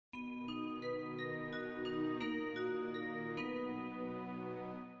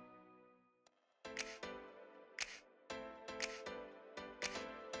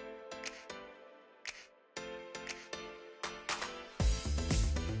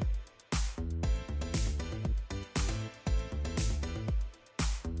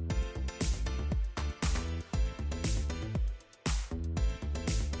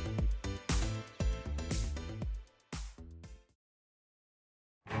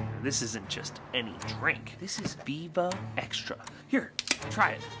This isn't just any drink. This is Viva Extra. Here,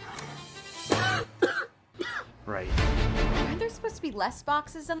 try it. Right. Aren't there supposed to be less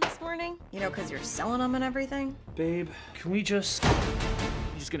boxes than this morning? You know, because you're selling them and everything? Babe, can we just... You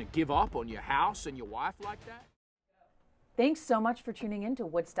just gonna give up on your house and your wife like that? Thanks so much for tuning in to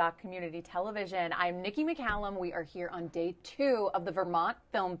Woodstock Community Television. I'm Nikki McCallum. We are here on day 2 of the Vermont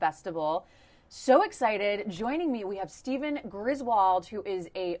Film Festival. So excited. Joining me, we have Stephen Griswold, who is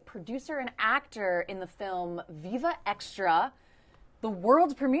a producer and actor in the film Viva Extra. The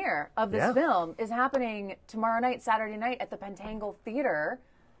world premiere of this film is happening tomorrow night, Saturday night, at the Pentangle Theater.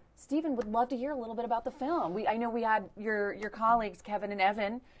 Stephen, would love to hear a little bit about the film. I know we had your colleagues, Kevin and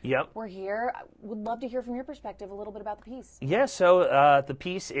Evan, were here. Would love to hear from your perspective a little bit about the piece. Yeah, so the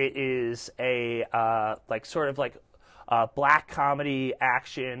piece is a black comedy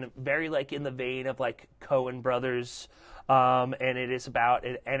action, very like in the vein of like Coen Brothers, and it is about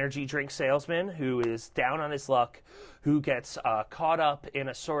an energy drink salesman who is down on his luck, who gets caught up in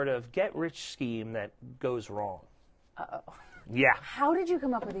a sort of get-rich scheme that goes wrong. Uh-oh. Yeah. How did you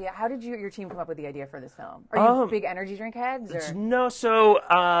come up with how did your team come up with the idea for this film? Are you big energy drink heads? Or? No, so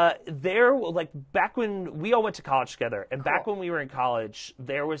back when we all went to college together, and back when we were in college,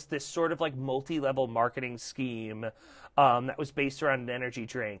 there was this sort of like multi-level marketing scheme that was based around an energy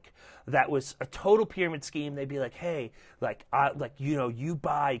drink that was a total pyramid scheme. They'd be like, hey, you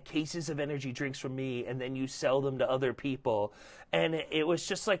buy cases of energy drinks from me and then you sell them to other people. And it was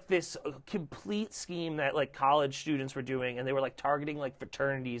just like this complete scheme that like college students were doing, and they were like targeting like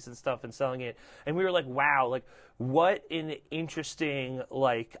fraternities and stuff and selling it. And we were like, wow, like what an interesting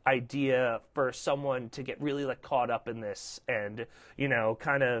like idea for someone to get really like caught up in this and, you know,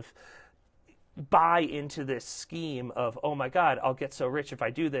 kind of buy into this scheme of, oh my God, I'll get so rich if I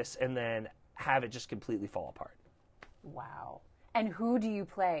do this, and then have it just completely fall apart. Wow. And who do you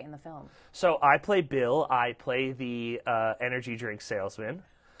play in the film? So I play Bill. I play the energy drink salesman.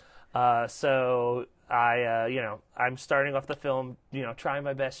 So I'm starting off the film, trying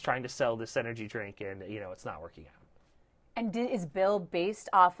my best, trying to sell this energy drink, and, it's not working out. And is Bill based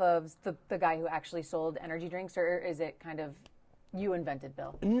off of the guy who actually sold energy drinks, or is it kind of you invented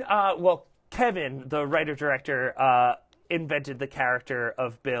Bill? Well, Kevin, the writer-director, invented the character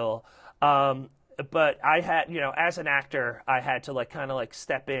of Bill. But I had, as an actor, I had to kind of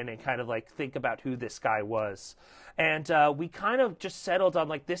step in and kind of think about who this guy was. And we kind of just settled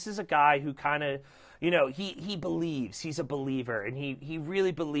on this is a guy who kind of, he believes, he's a believer, and he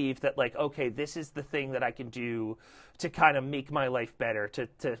really believed that okay, this is the thing that I can do to kind of make my life better,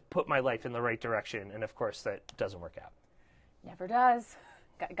 to put my life in the right direction. And of course that doesn't work out. Never does.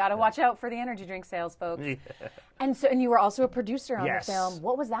 Got to watch out for the energy drink sales, folks. Yeah. And you were also a producer on the film.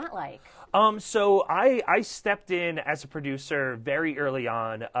 What was that like? So I stepped in as a producer very early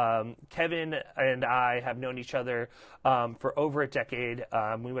on. Kevin and I have known each other for over a decade.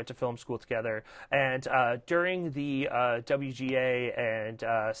 We went to film school together. And during the WGA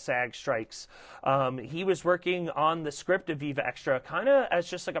and SAG strikes, he was working on the script of Viva Extra kind of as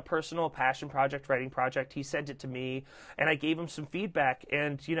just a personal passion project, writing project. He sent it to me, and I gave him some feedback.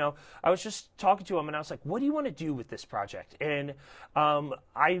 And, I was just talking to him, and I was like, what do you want to do with this project? And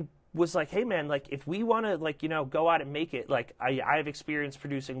I was like, hey man, if we want to go out and make it, I have experience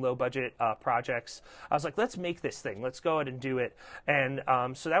producing low budget projects. I was like, let's make this thing, let's go out and do it. And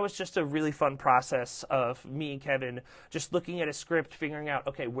so that was just a really fun process of me and Kevin just looking at a script, figuring out,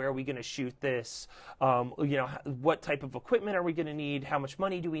 okay, where are we going to shoot this? What type of equipment are we going to need? How much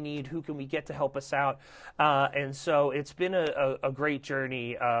money do we need? Who can we get to help us out? And so it's been a great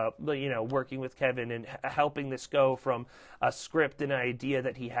journey, working with Kevin and helping this go from a script and an idea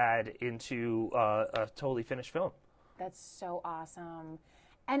that he had into a totally finished film. That's so awesome.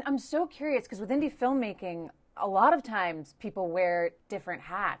 And I'm so curious, because with indie filmmaking, a lot of times people wear different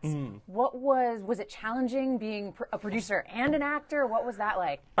hats. What was it challenging being a producer and an actor? What was that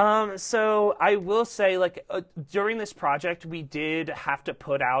like? So I will say, during this project, we did have to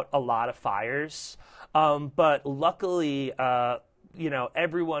put out a lot of fires. But luckily,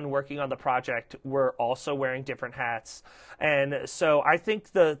 everyone working on the project were also wearing different hats. And so I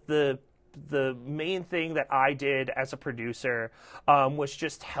think the main thing that I did as a producer was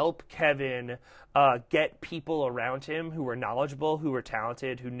just help Kevin get people around him who were knowledgeable, who were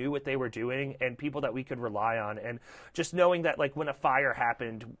talented, who knew what they were doing, and people that we could rely on. And just knowing that when a fire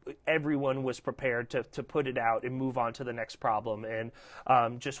happened, everyone was prepared to put it out and move on to the next problem, and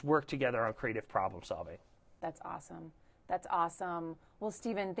just work together on creative problem solving. That's awesome. That's awesome. Well,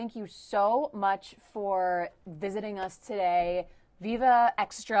 Stephen, thank you so much for visiting us today. Viva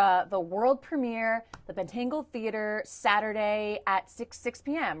Extra, the world premiere, the Pentangle Theater, Saturday at 6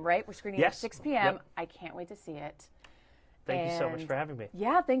 p.m., right? We're screening at 6 p.m. Yep. I can't wait to see it. Thank you so much for having me.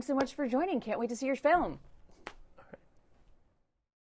 Yeah, thanks so much for joining. Can't wait to see your film.